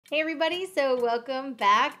Hey everybody, so welcome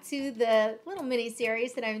back to the little mini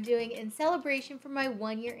series that I'm doing in celebration for my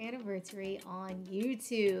 1-year anniversary on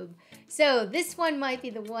YouTube. So this one might be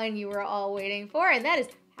the one you were all waiting for, and that is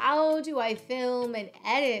how do I film and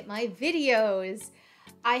edit my videos?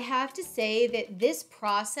 I have to say that this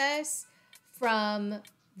process from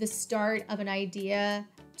the start of an idea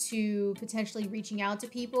to potentially reaching out to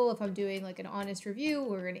people if I'm doing like an honest review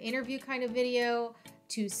or an interview kind of video,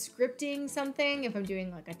 to scripting something if I'm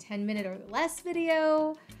doing like a 10-minute or less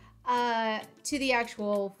video, to the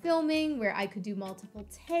actual filming where I could do multiple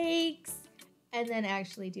takes, and then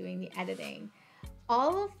actually doing the editing.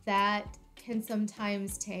 All of that can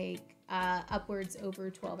sometimes take upwards over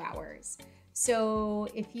 12 hours. So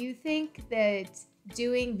if you think that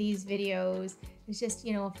doing these videos is just,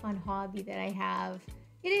 a fun hobby that I have,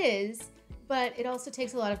 it is, but it also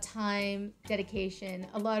takes a lot of time, dedication,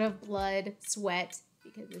 a lot of blood, sweat,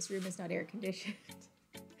 because this room is not air conditioned,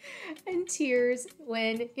 and tears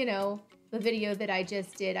when, the video that I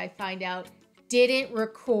just did, I find out didn't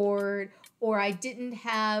record, or I didn't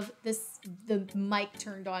have the mic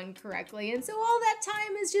turned on correctly. And so all that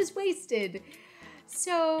time is just wasted.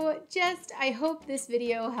 So I hope this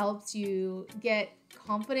video helps you get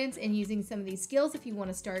confidence in using some of these skills if you want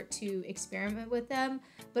to start to experiment with them,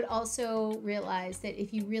 but also realize that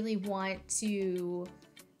if you really want to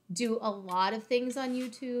do a lot of things on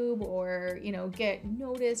YouTube or, get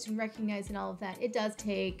noticed and recognized and all of that, it does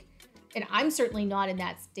take, and I'm certainly not in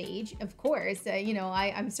that stage, of course,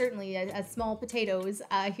 I'm certainly a small potatoes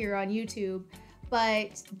here on YouTube,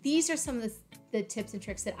 but these are some of the tips and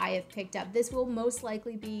tricks that I have picked up. This will most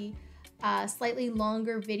likely be a slightly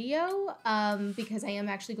longer video because I am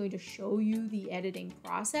actually going to show you the editing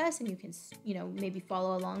process, and you can, maybe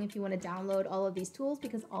follow along if you want to download all of these tools,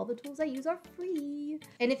 because all the tools I use are free.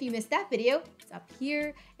 And if you missed that video, it's up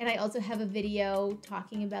here. And I also have a video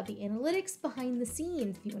talking about the analytics behind the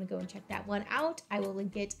scenes. If you want to go and check that one out, I will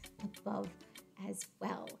link it above as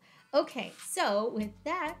well. Okay, so with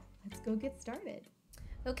that, let's go get started.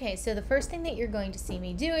 Okay, so the first thing that you're going to see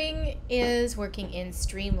me doing is working in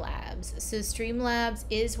Streamlabs. So Streamlabs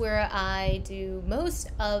is where I do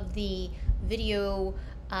most of the video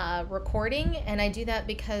recording, and I do that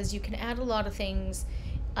because you can add a lot of things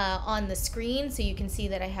on the screen. So you can see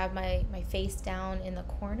that I have my face down in the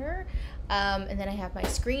corner, and then I have my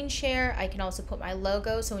screen share. I can also put my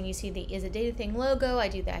logo, so when you see the Is It Data Thing logo, I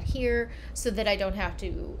do that here so that I don't have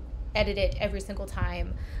to edit it every single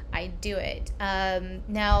time I do it.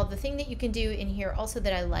 Now, the thing that you can do in here also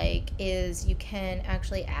that I like is you can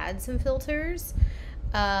actually add some filters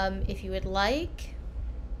if you would like.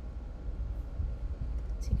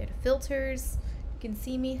 So you go to filters, you can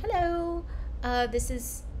see me. Hello. This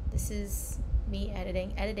is me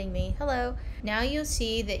editing me. Hello. Now you'll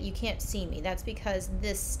see that you can't see me. That's because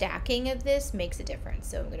this stacking of this makes a difference.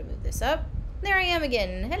 So I'm going to move this up. There I am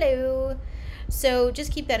again. Hello. So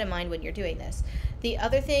just keep that in mind when you're doing this. The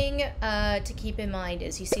other thing to keep in mind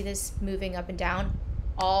is you see this moving up and down.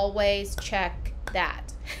 Always check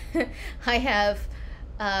that. I have,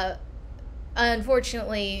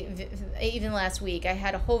 unfortunately, even last week, I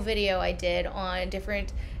had a whole video I did on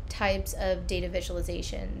different types of data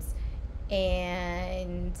visualizations,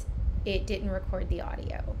 and it didn't record the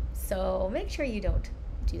audio. So make sure you don't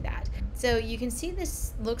do that. So you can see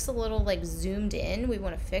this looks a little like zoomed in. We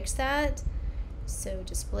want to fix that. So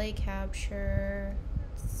display capture.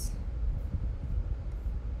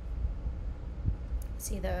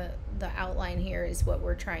 See the outline here is what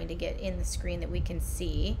we're trying to get in the screen that we can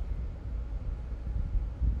see.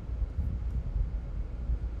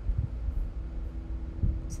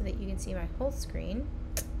 So that you can see my whole screen.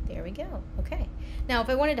 There we go. Okay. Now if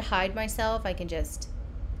I wanted to hide myself, I can just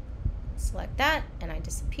select that and I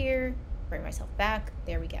disappear, bring myself back.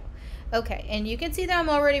 There we go. Okay, and you can see that I'm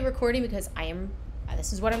already recording because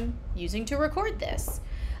this is what I'm using to record this.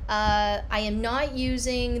 I am not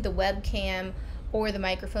using the webcam or the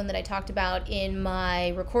microphone that I talked about in my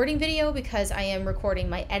recording video because I am recording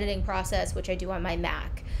my editing process, which I do on my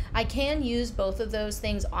Mac. I can use both of those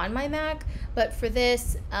things on my Mac, but for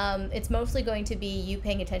this, it's mostly going to be you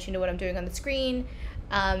paying attention to what I'm doing on the screen,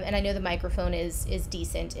 and I know the microphone is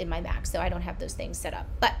decent in my Mac, so I don't have those things set up.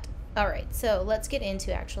 But all right, so let's get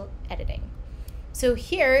into actual editing. So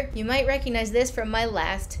here, you might recognize this from my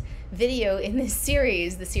last video in this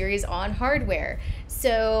series, the series on hardware.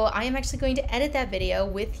 So I am actually going to edit that video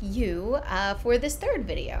with you for this third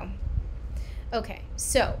video. Okay,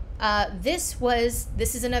 so this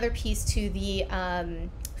is another piece to the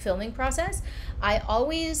filming process. I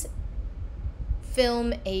always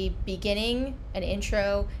film a beginning, an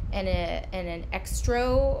intro, and an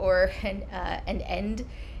extro or an end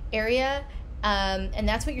area, and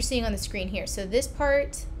that's what you're seeing on the screen here. So this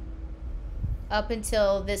part up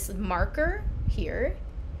until this marker here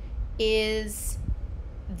is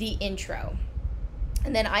the intro.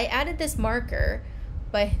 And then I added this marker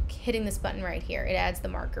by hitting this button right here. It adds the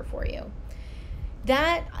marker for you.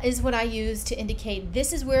 That is what I use to indicate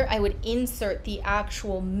this is where I would insert the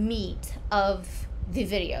actual meat of the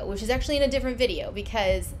video, which is actually in a different video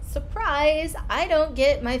because, surprise, I don't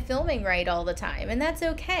get my filming right all the time, and that's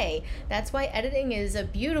okay. That's why editing is a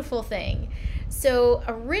beautiful thing. So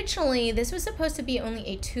originally this was supposed to be only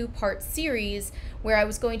a 2-part series where I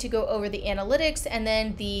was going to go over the analytics and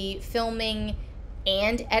then the filming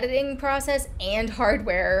and editing process and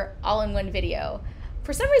hardware all in one video.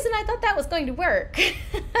 For some reason I thought that was going to work and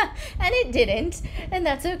it didn't, and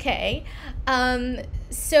that's okay.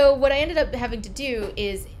 So what I ended up having to do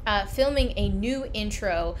is filming a new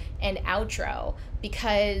intro and outro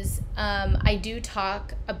because I do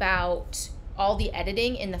talk about all the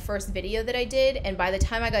editing in the first video that I did, and by the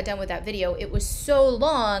time I got done with that video, it was so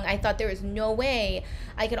long I thought there was no way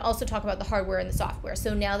I could also talk about the hardware and the software.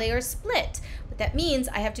 So now they are split. But that means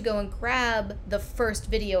I have to go and grab the first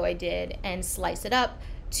video I did and slice it up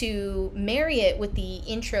to marry it with the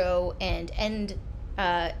intro and end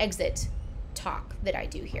exit talk that I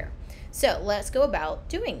do here. So let's go about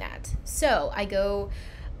doing that. So I go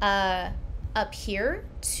up here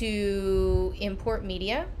to import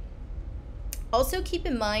media. Also keep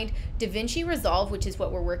in mind, DaVinci Resolve, which is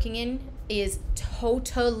what we're working in, is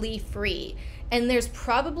totally free. And there's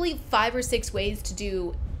probably 5 or 6 ways to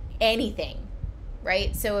do anything,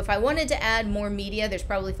 right? So if I wanted to add more media, there's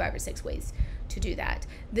probably 5 or 6 ways to do that.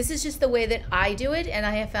 This is just the way that I do it, and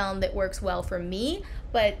I have found that works well for me,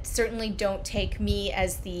 but certainly don't take me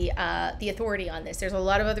as the authority on this. There's a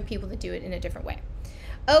lot of other people that do it in a different way.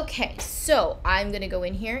 Okay, so I'm gonna go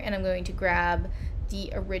in here and I'm going to grab the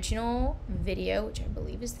original video, which I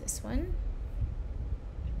believe is this one.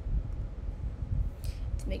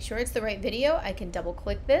 To make sure it's the right video, I can double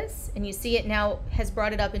click this, and you see it now has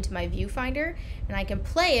brought it up into my viewfinder, and I can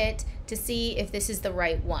play it to see if this is the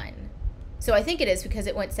right one. So I think it is because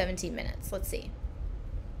it went 17 minutes. Let's see.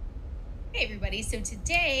 Hey everybody, so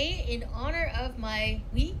today, in honor of my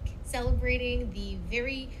week celebrating the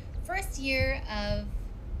very first year of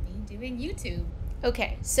me doing YouTube.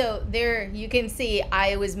 Okay, so there you can see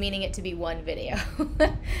I was meaning it to be one video.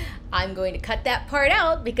 I'm going to cut that part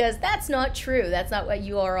out because that's not true. That's not what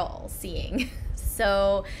you are all seeing.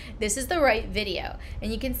 So this is the right video.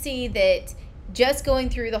 And you can see that just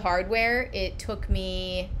going through the hardware, it took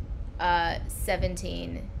me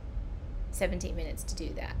 17 minutes to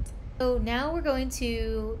do that. So now we're going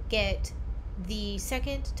to get the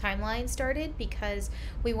second timeline started because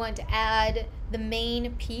we want to add the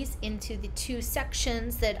main piece into the 2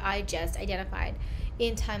 sections that I just identified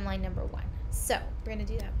in timeline number 1. So we're going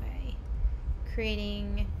to do that by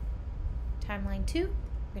creating timeline 2.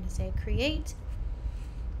 We're going to say create.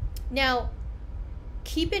 Now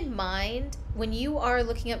keep in mind when you are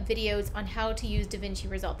looking up videos on how to use DaVinci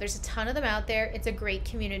Resolve, there's a ton of them out there. It's a great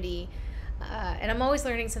community. And I'm always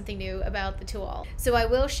learning something new about the tool. So I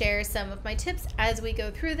will share some of my tips as we go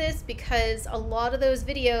through this because a lot of those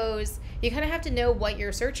videos, you kind of have to know what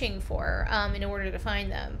you're searching for in order to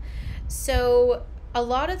find them. So a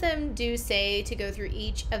lot of them do say to go through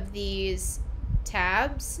each of these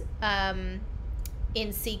tabs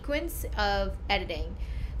in sequence of editing.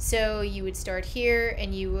 So you would start here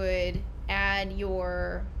and you would add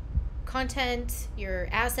your content, your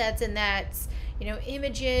assets, and that's, you know,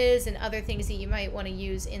 images and other things that you might want to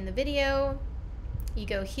use in the video. You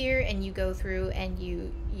go here and you go through and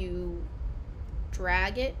you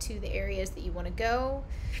drag it to the areas that you want to go.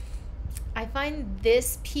 I find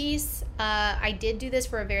this piece, I did do this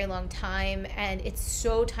for a very long time, and it's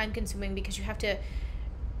so time consuming because you have to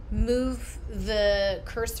move the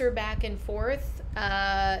cursor back and forth,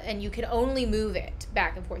 and you can only move it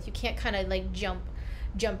back and forth. You can't kind of like jump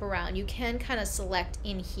around. You can kind of select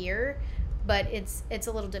in here, but it's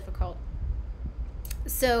a little difficult.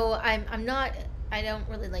 So I don't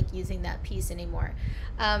really like using that piece anymore.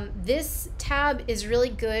 This tab is really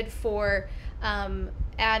good for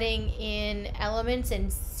adding in elements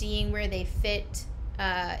and seeing where they fit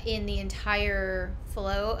in the entire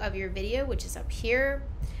flow of your video, which is up here.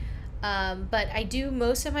 But I do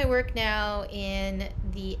most of my work now in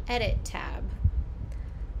the edit tab.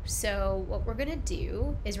 So what we're gonna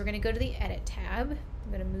do is we're gonna go to the edit tab.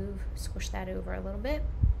 I'm gonna squish that over a little bit.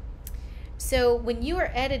 So when you are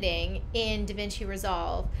editing in DaVinci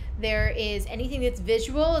Resolve, there is anything that's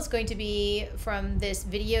visual is going to be from this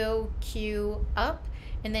video queue up,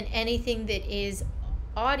 and then anything that is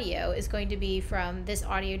audio is going to be from this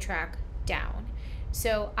audio track down.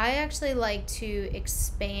 So I actually like to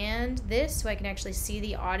expand this so I can actually see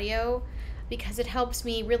the audio, because it helps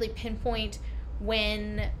me really pinpoint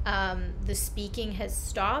when the speaking has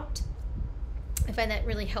stopped. I find that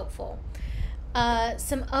really helpful.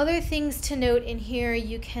 Some other things to note in here: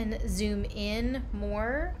 you can zoom in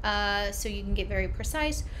more, so you can get very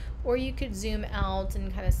precise, or you could zoom out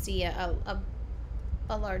and kind of see a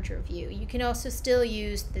larger view. You can also still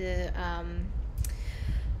use the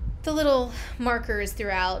little markers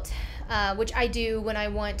throughout, which I do when I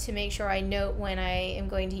want to make sure I note when I am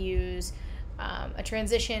going to use a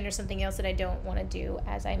transition or something else that I don't want to do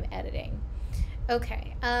as I'm editing.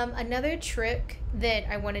 Okay, another trick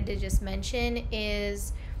that I wanted to just mention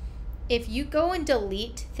is if you go and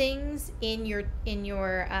delete things in your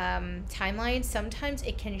timeline, sometimes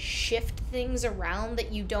it can shift things around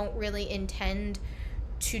that you don't really intend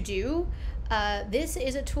to do. This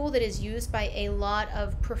is a tool that is used by a lot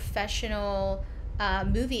of professional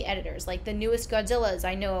movie editors, like the newest Godzillas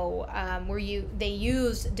I know, they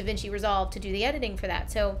use DaVinci Resolve to do the editing for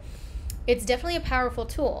that. So it's definitely a powerful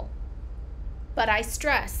tool. But I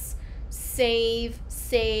stress, save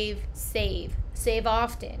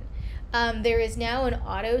often. There is now an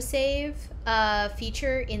autosave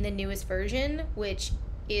feature in the newest version, which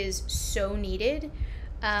is so needed,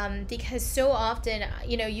 because so often,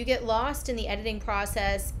 you get lost in the editing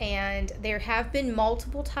process, and there have been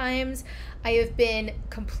multiple times I have been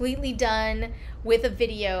completely done with a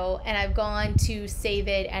video and I've gone to save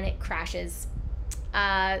it and it crashes.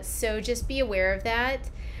 So just be aware of that.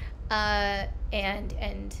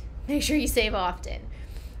 And make sure you save often.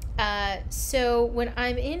 So when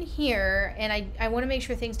I'm in here and I want to make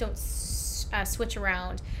sure things don't switch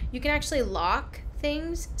around, you can actually lock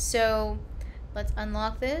things. So let's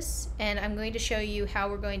unlock this, and I'm going to show you how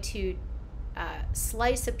we're going to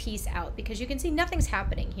slice a piece out, because you can see nothing's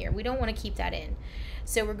happening here. We don't want to keep that in.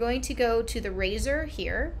 So we're going to go to the razor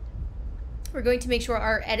here. We're going to make sure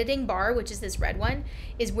our editing bar, which is this red one,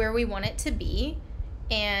 is where we want it to be.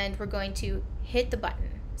 And we're going to hit the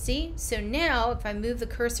button. See? So now if I move the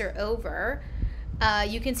cursor over,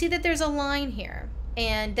 you can see that there's a line here.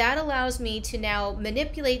 And that allows me to now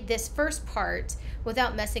manipulate this first part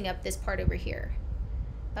without messing up this part over here.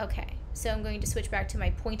 Okay, so I'm going to switch back to my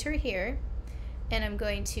pointer here, and I'm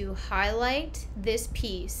going to highlight this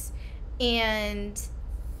piece. And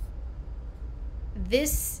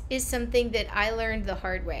this is something that I learned the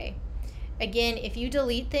hard way. Again, if you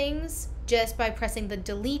delete things just by pressing the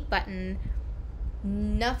delete button,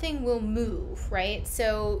 nothing will move, right?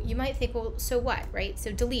 So you might think, well, so what, right?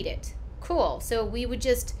 So delete it. Cool. So we would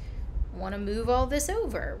just want to move all this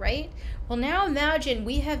over, right? Well, now imagine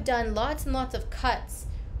we have done lots and lots of cuts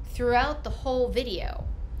throughout the whole video.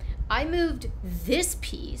 I moved this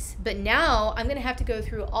piece, but now I'm going to have to go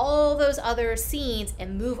through all those other scenes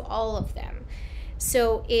and move all of them.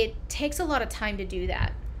 So it takes a lot of time to do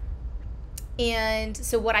that. And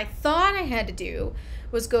so what I thought I had to do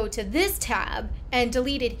was go to this tab and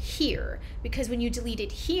delete it here, because when you delete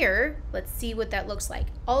it here, let's see what that looks like.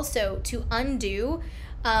 Also, to undo,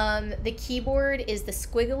 the keyboard is the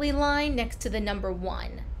squiggly line next to the number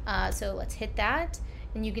 1. So let's hit that,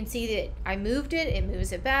 and you can see that I moved it, it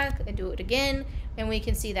moves it back, and do it again, and we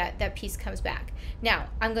can see that that piece comes back. Now,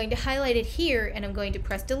 I'm going to highlight it here, and I'm going to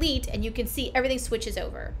press delete, and you can see everything switches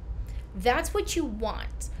over. That's what you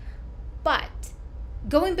want. But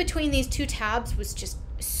going between these two tabs was just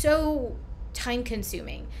so time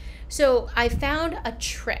consuming. So I found a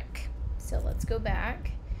trick. So let's go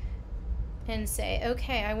back and say,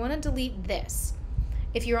 okay, I want to delete this.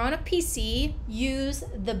 If you're on a PC, use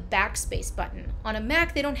the backspace button. On a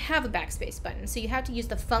Mac, they don't have a backspace button, so you have to use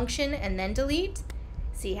the function and then delete.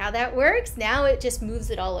 See how that works? Now it just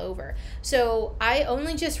moves it all over. So I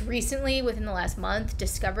only just recently, within the last month,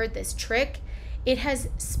 discovered this trick. It has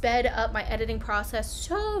sped up my editing process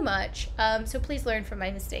so much, so please learn from my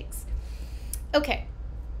mistakes. Okay,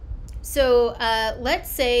 so let's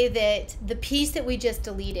say that the piece that we just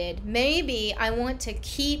deleted, maybe I want to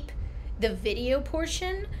keep the video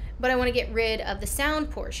portion, but I want to get rid of the sound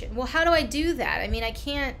portion. Well, how do I do that? I mean, I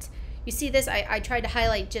can't, you see this, I tried to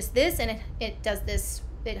highlight just this, and it does this,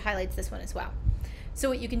 it highlights this one as well. So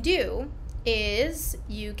what you can do is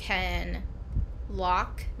you can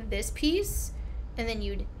lock this piece, and then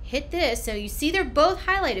you'd hit this. So you see they're both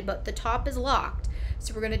highlighted, but the top is locked.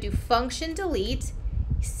 So we're going to do function delete.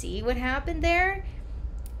 See what happened there?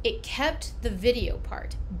 It kept the video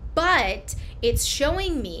part, but it's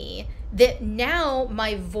showing me that now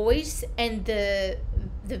my voice and the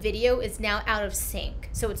video is now out of sync.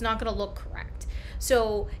 So it's not going to look correct.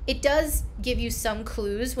 So it does give you some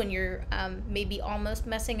clues when you're maybe almost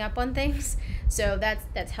messing up on things. So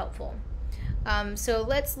that's helpful. So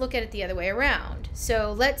let's look at it the other way around.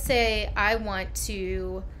 So let's say I want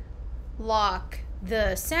to lock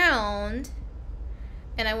the sound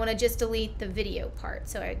and I want to just delete the video part.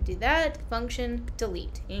 So I do that, function,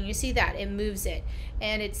 delete. And you see that, it moves it.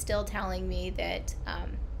 And it's still telling me that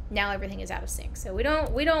now everything is out of sync. So we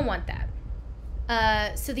don't want that.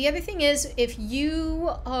 So the other thing is, if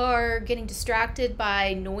you are getting distracted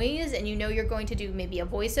by noise and you know you're going to do maybe a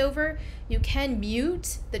voiceover, you can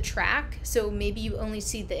mute the track. So maybe you only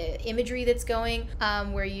see the imagery that's going,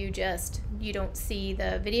 where you don't see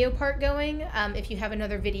the video part going. If you have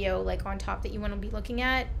another video like on top that you want to be looking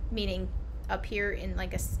at, meaning up here in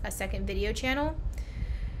like a second video channel.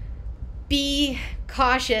 Be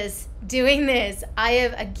cautious doing this. I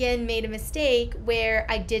have again made a mistake where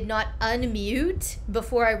I did not unmute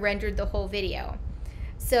before I rendered the whole video.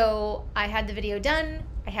 So I had the video done,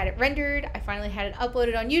 I had it rendered, I finally had it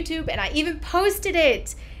uploaded on YouTube, and I even posted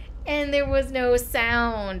it, and there was no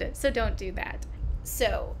sound. So don't do that.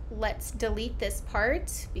 So let's delete this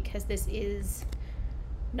part because this is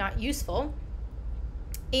not useful.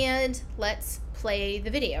 And let's play the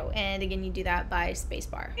video. And again, you do that by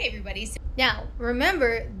spacebar. Hey everybody. Now,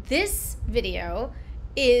 remember, this video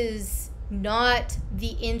is not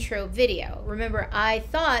the intro video. Remember, I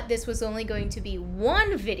thought this was only going to be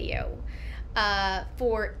one video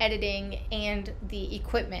for editing and the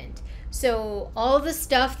equipment. So all the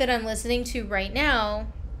stuff that I'm listening to right now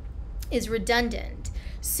is redundant.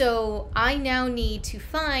 So I now need to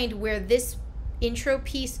find where this intro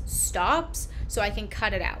piece stops so I can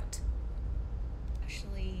cut it out.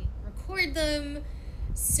 Actually record them.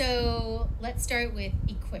 So let's start with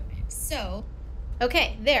equipment. So,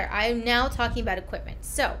 okay, there, I'm now talking about equipment.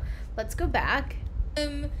 So let's go back.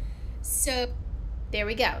 So there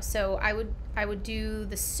we go. So I would do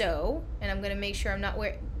the and I'm gonna make sure I'm not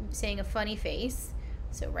saying a funny face.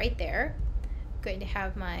 So right there, I'm going to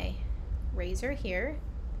have my razor here.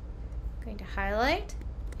 I'm going to highlight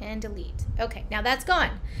and delete. Okay, now that's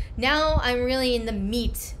gone. Now I'm really in the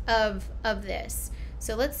meat of this.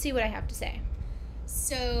 So let's see what I have to say.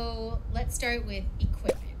 So let's start with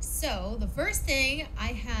equipment. So the first thing I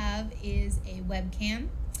have is a webcam.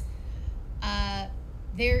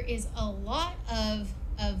 There is a lot of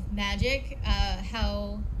magic.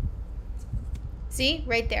 See,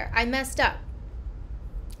 right there, I messed up.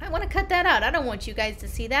 I want to cut that out. I don't want you guys to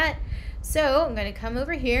see that. So I'm going to come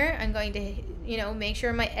over here. I'm going to, make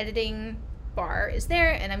sure my editing bar is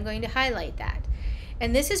there, and I'm going to highlight that.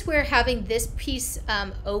 And this is where having this piece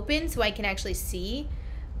open so I can actually see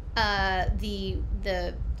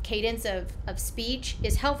the cadence of speech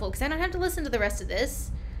is helpful, because I don't have to listen to the rest of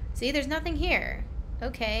this. See, there's nothing here.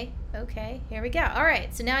 Okay, here we go. All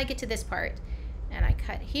right, so now I get to this part, and I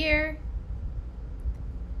cut here,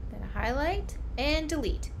 then I highlight and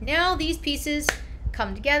delete. Now these pieces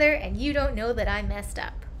come together and you don't know that I messed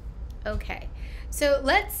up. Okay, so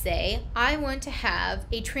let's say I want to have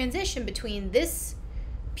a transition between this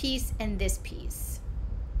piece and this piece.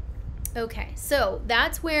 Okay, so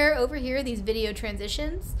that's where over here these video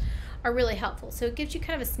transitions are really helpful. So it gives you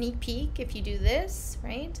kind of a sneak peek if you do this,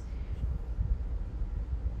 right?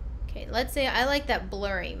 Okay, let's say I like that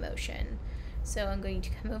blurry motion. So I'm going to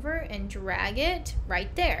come over and drag it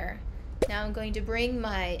right there. Now I'm going to bring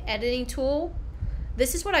my editing tool.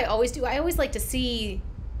 This is what I always do. I always like to see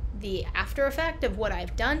the after effect of what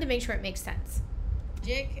I've done to make sure it makes sense.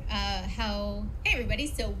 Hey everybody,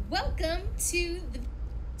 so welcome to the...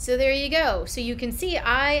 So there you go. So you can see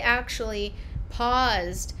I actually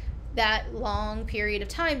paused that long period of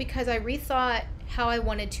time because I rethought how I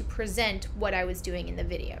wanted to present what I was doing in the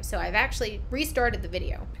video. So I've actually restarted the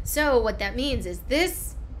video. So what that means is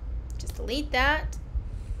this, just delete that,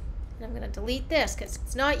 and I'm gonna delete this because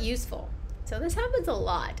it's not useful. So this happens a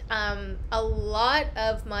lot. A lot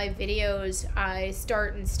of my videos I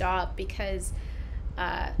start and stop because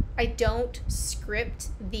I don't script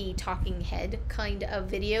the talking head kind of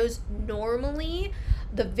videos normally.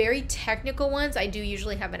 The very technical ones, I do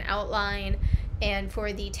usually have an outline, and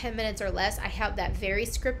for the 10 minutes or less, I have that very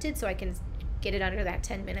scripted so I can get it under that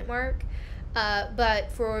 10-minute mark.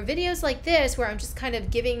 But for videos like this, where I'm just kind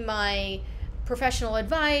of giving my professional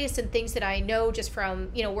advice and things that I know just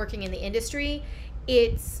from, working in the industry,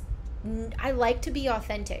 I like to be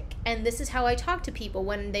authentic, and this is how I talk to people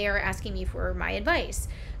when they are asking me for my advice.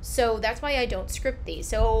 So that's why I don't script these.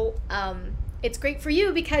 So it's great for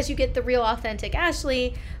you because you get the real authentic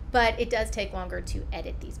Ashleigh, but it does take longer to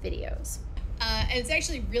edit these videos. And it's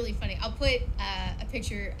actually really funny. I'll put a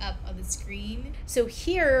picture up on the screen. So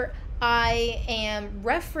here I am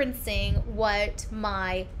referencing what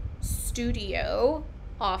my studio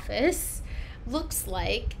office looks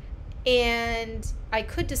like, and I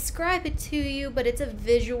could describe it to you, but it's a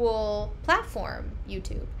visual platform,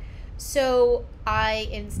 YouTube. So I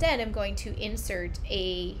instead am going to insert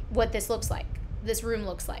what this looks like, this room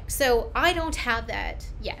looks like. So I don't have that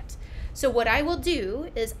yet. So what I will do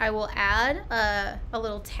is I will add a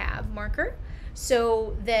little tab marker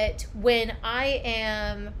so that when I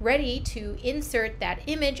am ready to insert that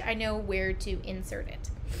image, I know where to insert it.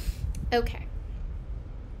 Okay.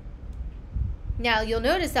 Now you'll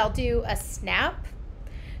notice I'll do a snap.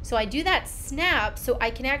 So I do that snap so I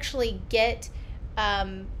can actually get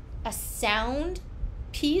a sound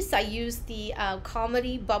piece. I use the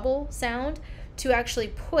comedy bubble sound to actually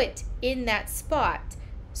put in that spot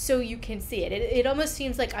so you can see it. It almost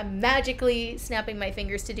seems like I'm magically snapping my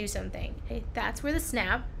fingers to do something. Okay, that's where the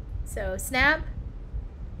snap. So snap,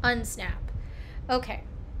 unsnap. Okay,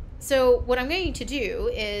 so what I'm going to do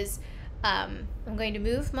is I'm going to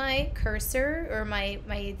move my cursor or my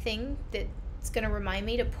thing that's going to remind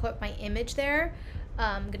me to put my image there.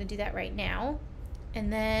 I'm going to do that right now.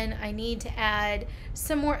 And then I need to add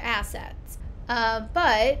some more assets.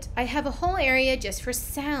 But I have a whole area just for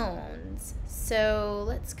sounds. So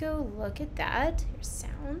let's go look at that. Here's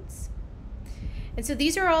sounds. And so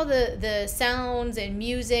these are all the sounds and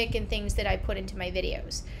music and things that I put into my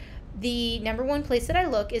videos. The number one place that I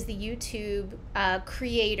look is the YouTube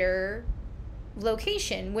creator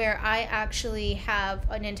location, where I actually have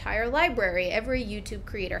an entire library. Every YouTube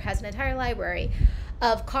creator has an entire library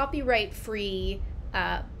of copyright-free,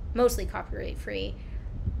 mostly copyright-free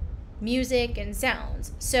music and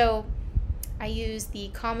sounds. So I use the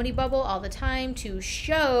comedy bubble all the time to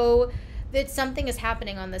show that something is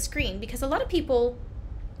happening on the screen, because a lot of people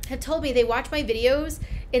have told me they watch my videos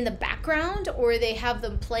in the background, or they have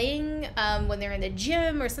them playing when they're in the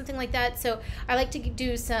gym or something like that. So I like to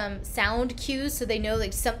do some sound cues so they know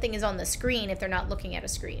like something is on the screen if they're not looking at a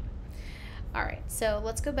screen. All right, so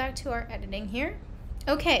let's go back to our editing here.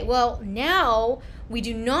 Okay, well now we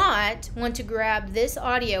do not want to grab this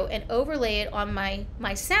audio and overlay it on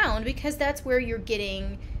my sound, because that's where you're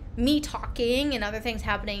getting me talking and other things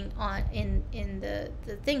happening on in the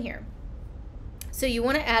thing here. So you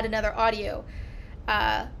want to add another audio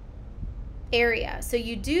area. So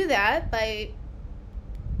you do that by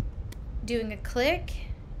doing a click,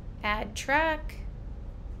 add track,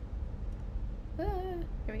 here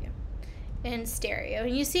we go, and stereo.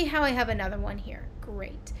 And you see how I have another one here.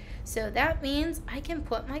 Great. So that means I can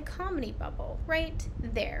put my comedy bubble right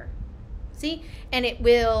there. See? And it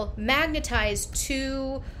will magnetize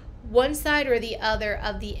to one side or the other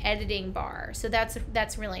of the editing bar. So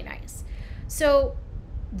that's really nice. So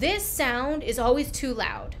this sound is always too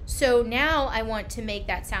loud. So now I want to make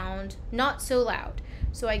that sound not so loud.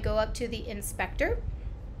 So I go up to the inspector.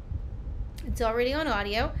 It's already on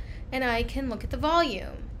audio, and I can look at the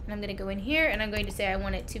volume. And I'm going to go in here and I'm going to say I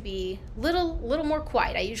want it to be little more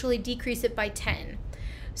quiet. I usually decrease it by 10.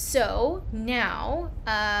 So now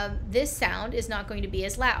this sound is not going to be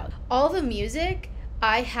as loud. All the music,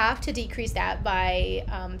 I have to decrease that by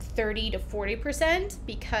 30 to 40%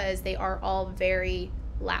 because they are all very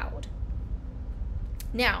loud.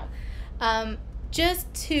 Now,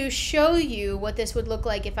 just to show you what this would look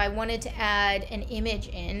like if I wanted to add an image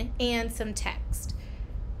in and some text.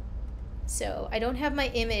 So I don't have my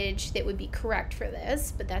image that would be correct for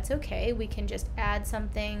this, but that's okay. We can just add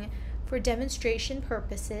something for demonstration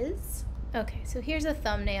purposes. Okay, so here's a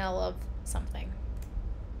thumbnail of something.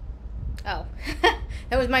 Oh,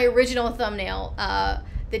 that was my original thumbnail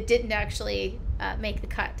that didn't actually make the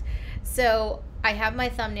cut. So I have my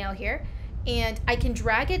thumbnail here, and I can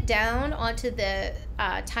drag it down onto the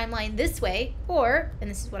timeline this way, or, and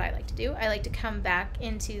this is what I like to do, I like to come back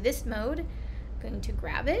into this mode. I'm going to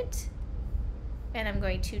grab it, and I'm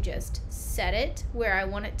going to just set it where I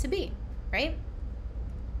want it to be, right?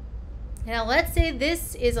 Now let's say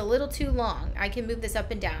this is a little too long. I can move this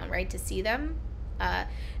up and down, right, to see them.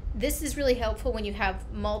 This is really helpful when you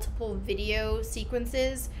have multiple video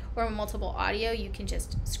sequences or multiple audio. You can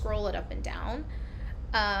just scroll it up and down.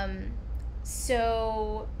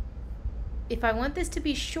 So if I want this to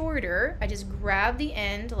be shorter, I just grab the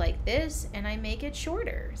end like this and I make it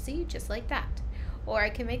shorter. See, just like that. Or I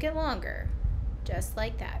can make it longer, just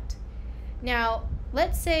like that. Now,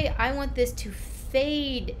 let's say I want this to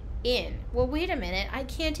fade in. Well, wait a minute, I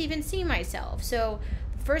can't even see myself. So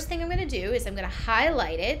the first thing I'm going to do is I'm going to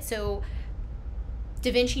highlight it so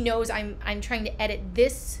DaVinci knows I'm trying to edit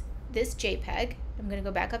this JPEG. I'm going to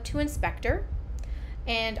go back up to Inspector,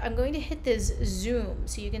 and I'm going to hit this zoom.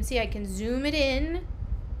 So you can see I can zoom it in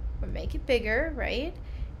or make it bigger, right?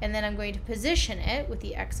 And then I'm going to position it with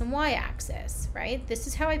the X and Y axis, right? This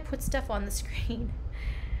is how I put stuff on the screen.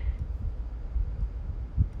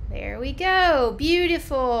 There we go.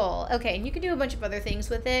 Beautiful. Okay, and you can do a bunch of other things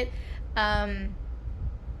with it.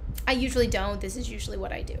 I usually don't. This is usually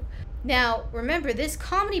what I do. Now, remember, this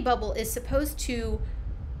comedy bubble is supposed to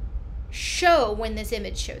show when this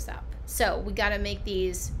image shows up. So we got to make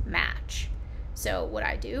these match. So what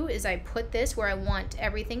I do is I put this where I want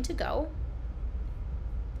everything to go.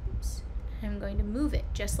 Oops. I'm going to move it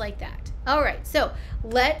just like that. All right, so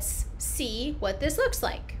let's see what this looks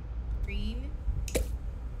like. Green.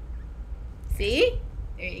 See?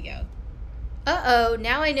 There you go. Uh-oh,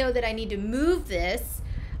 now I know that I need to move this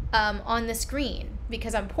on the screen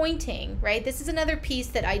because I'm pointing, right? This is another piece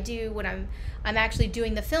that I do when I'm actually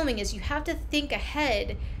doing the filming, is you have to think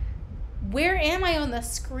ahead. Where am I on the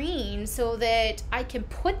screen so that I can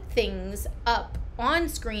put things up on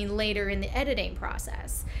screen later in the editing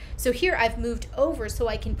process? So here I've moved over so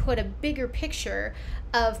I can put a bigger picture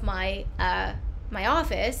of my my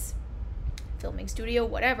office, filming studio,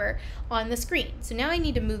 whatever, on the screen. So now I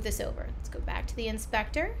need to move this over. Let's go back to the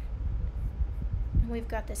inspector. And we've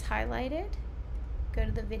got this highlighted. Go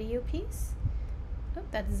to the video piece. Oh,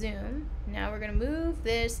 that's zoom. Now we're going to move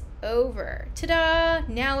this over. Ta-da!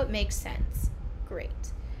 Now it makes sense.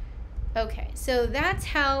 Great. Okay, so that's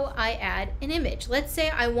how I add an image. Let's say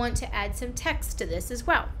I want to add some text to this as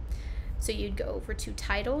well. So you'd go over to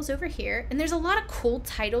titles over here, and there's a lot of cool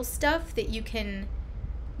title stuff that you can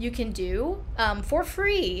do for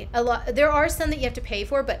free. There are some that you have to pay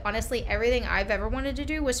for, but honestly, everything I've ever wanted to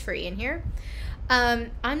do was free in here.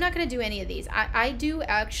 I'm not going to do any of these. I do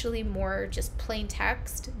actually more just plain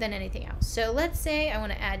text than anything else. So let's say I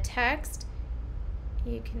want to add text.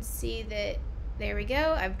 You can see that, there we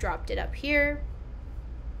go. I've dropped it up here.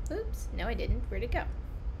 Oops, no I didn't. Where'd it go?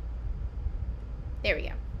 There we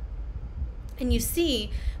go. And you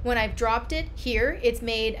see when I've dropped it here, it's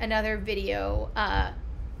made another video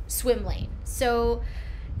swim lane. So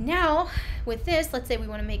now with this, let's say we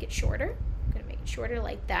want to make it shorter. I'm going to make it shorter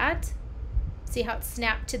like that. See how it's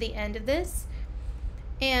snapped to the end of this?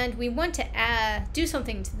 And we want to do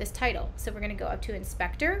something to this title. So we're going to go up to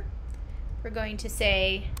inspector. We're going to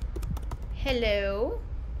say hello.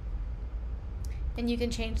 And you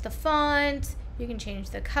can change the font. You can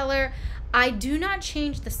change the color. I do not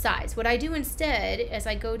change the size. What I do instead is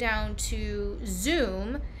I go down to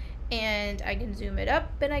zoom, and I can zoom it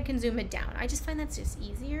up and I can zoom it down. I just find that's just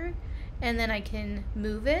easier. And then I can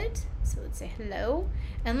move it. So let's say hello.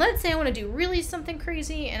 And let's say I want to do really something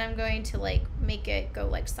crazy and I'm going to like make it go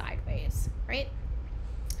like sideways, right?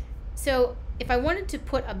 So if I wanted to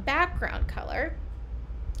put a background color,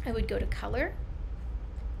 I would go to color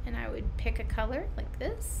and I would pick a color like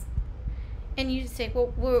this. And you say, well,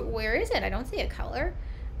 where is it? I don't see a color.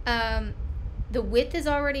 The width is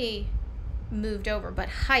already moved over, but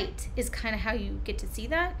height is kind of how you get to see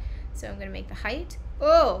that. So I'm going to make the height.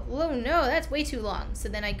 Oh no, that's way too long. So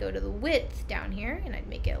then I go to the width down here and I'd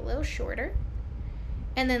make it a little shorter.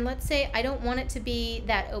 And then let's say I don't want it to be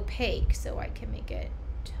that opaque, so I can make it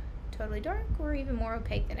totally dark or even more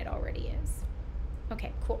opaque than it already is.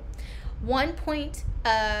 Okay, cool. One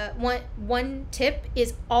tip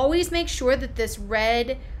is always make sure that this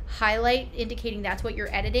red highlight indicating that's what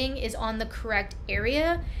you're editing is on the correct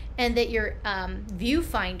area, and that your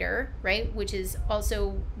viewfinder, right, which is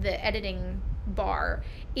also the editing bar,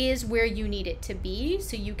 is where you need it to be,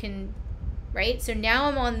 so you can, right? So now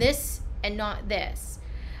I'm on this and not this.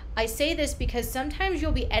 I say this because sometimes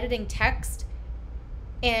you'll be editing text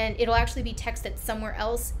and it'll actually be text that's somewhere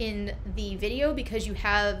else in the video because you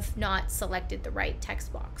have not selected the right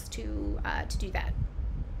text box to do that.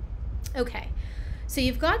 Okay, so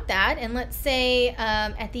you've got that, and let's say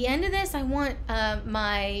at the end of this I want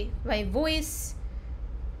my voice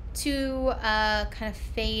to kind of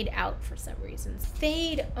fade out for some reason.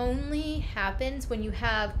 Fade only happens when you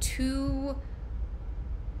have two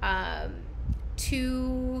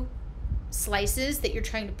slices that you're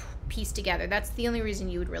trying to piece together. That's the only reason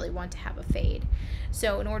you would really want to have a fade.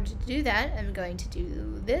 So in order to do that, I'm going to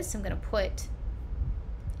do this. I'm going to put,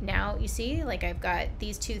 now you see, like I've got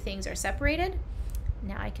these two things are separated.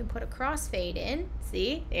 Now I can put a crossfade in.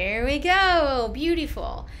 See, there we go,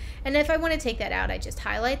 beautiful. And if I want to take that out, I just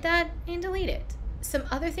highlight that and delete it. Some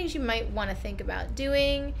other things you might want to think about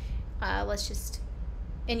doing,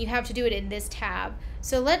 and you have to do it in this tab.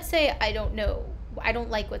 So let's say I don't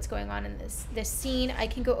like what's going on in this scene. I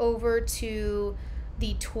can go over to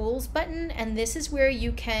the tools button, and this is where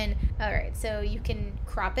you can, all right, so you can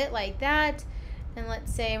crop it like that. And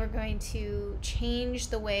let's say we're going to change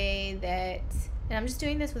the way that, and I'm just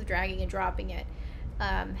doing this with dragging and dropping it,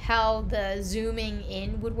 how the zooming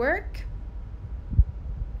in would work.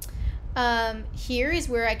 Here is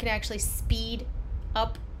where I can actually speed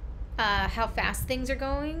up how fast things are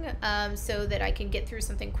going, so that I can get through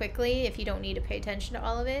something quickly if you don't need to pay attention to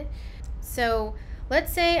all of it. So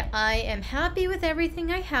let's say I am happy with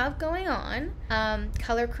everything I have going on.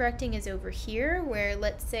 Color correcting is over here, where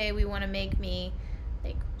let's say we want to make me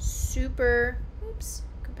like super, oops,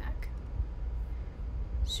 go back,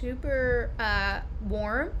 super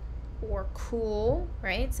warm or cool,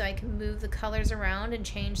 right? So I can move the colors around and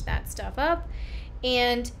change that stuff up.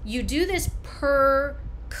 And you do this per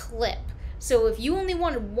clip. So if you only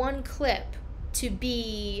wanted one clip to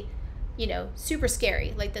be, you know, super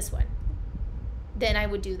scary, like this one, then I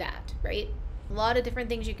would do that, right? A lot of different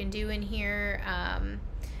things you can do in here.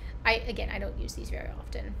 I don't use these very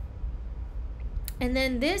often. And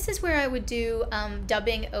then this is where I would do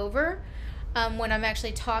dubbing over when I'm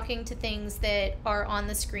actually talking to things that are on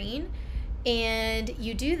the screen. And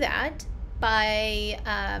you do that by,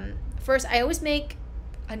 first I always make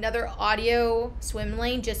another audio swim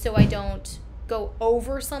lane just so I don't go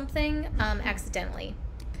over something accidentally.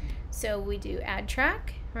 So we do add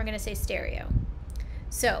track, we're gonna say stereo.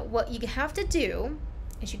 So what you have to do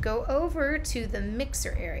is you go over to the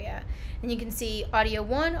mixer area and you can see audio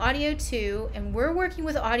 1, audio 2, and we're working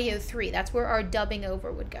with audio 3. That's where our dubbing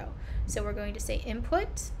over would go. So we're going to say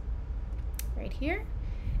input right here.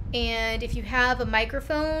 And if you have a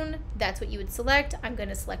microphone, that's what you would select. I'm going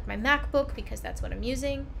to select my MacBook because that's what I'm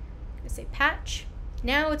using. I'm going to say patch.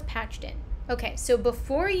 Now it's patched in. Okay, so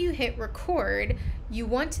before you hit record, you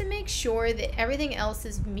want to make sure that everything else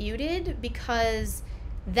is muted because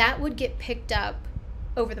that would get picked up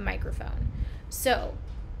over the microphone. So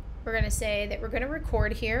we're going to say that we're going to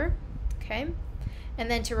record here, okay?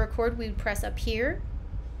 And then to record, we would press up here,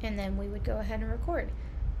 and then we would go ahead and record.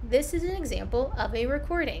 This is an example of a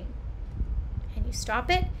recording. And you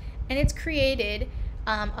stop it, and it's created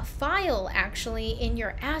a file actually in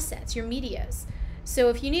your assets, your medias. So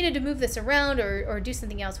if you needed to move this around or do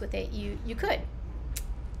something else with it, you could.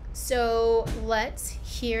 So let's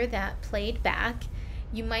hear that played back.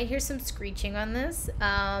 You might hear some screeching on this.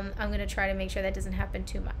 I'm going to try to make sure that doesn't happen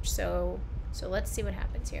too much. So let's see what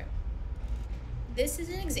happens here. This is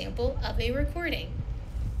an example of a recording.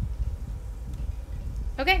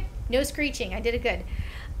 Okay, no screeching. I did it good.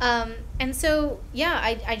 And so, yeah,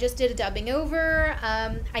 I just did a dubbing over.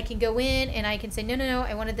 I can go in and I can say, no,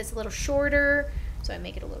 I wanted this a little shorter. So I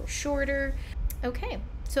make it a little shorter. Okay,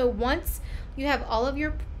 so once you have all of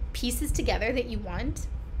your pieces together that you want,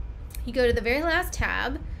 you go to the very last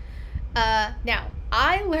tab. Now,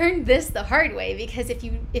 I learned this the hard way because if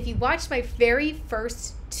you watch my very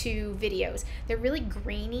first 2 videos, they're really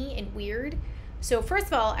grainy and weird. So first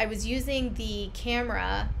of all, I was using the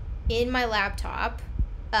camera in my laptop,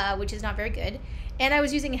 which is not very good, and I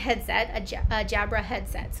was using a headset, a Jabra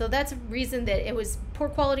headset. So that's a reason that it was poor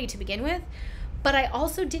quality to begin with. But I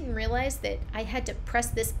also didn't realize that I had to press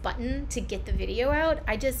this button to get the video out.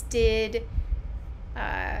 I just did,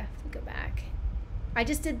 go back. I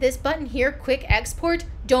just did this button here, quick export.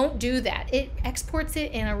 Don't do that. It exports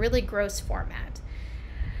it in a really gross format.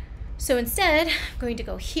 So instead, I'm going to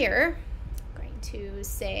go here. I'm going to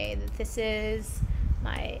say that this is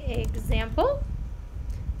my example.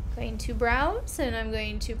 I'm going to browse and I'm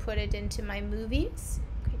going to put it into my movies.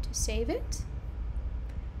 I'm going to save it.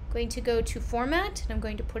 I'm going to go to format and I'm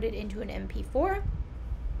going to put it into an MP4.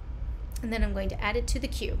 And then I'm going to add it to the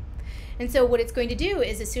queue. And so what it's going to do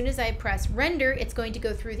is as soon as I press render, it's going to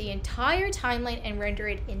go through the entire timeline and render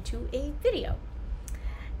it into a video.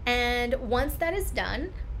 And once that is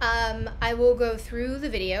done, I will go through the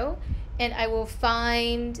video and I will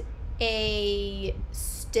find a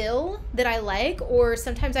still that I like, or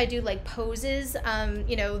sometimes I do like poses,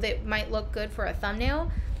 that might look good for a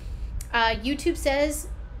thumbnail. YouTube says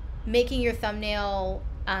making your thumbnail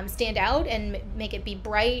stand out and make it be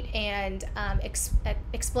bright and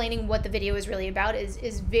explaining what the video is really about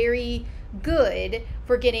is very good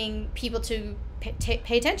for getting people to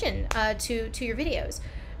pay attention to your videos.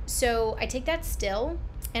 So I take that still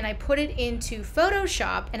and I put it into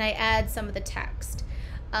Photoshop and I add some of the text.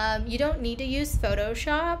 You don't need to use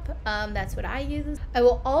Photoshop. That's what I use. I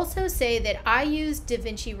will also say that I use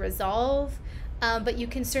DaVinci Resolve, but you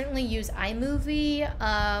can certainly use iMovie.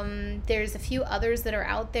 There's a few others that are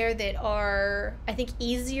out there that are, I think,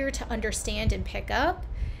 easier to understand and pick up.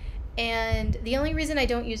 And the only reason I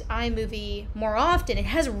don't use iMovie more often,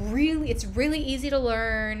 it's really easy to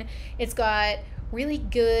learn. It's got really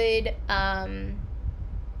good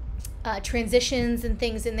transitions and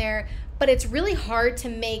things in there, but it's really hard to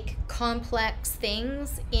make complex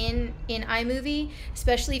things in iMovie,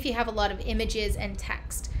 especially if you have a lot of images and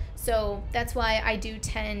text. So that's why I do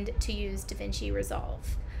tend to use DaVinci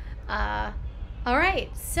Resolve. All right,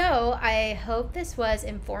 so I hope this was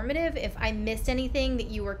informative. If I missed anything that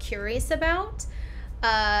you were curious about,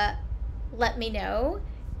 let me know.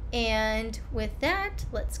 And with that,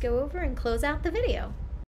 let's go over and close out the video.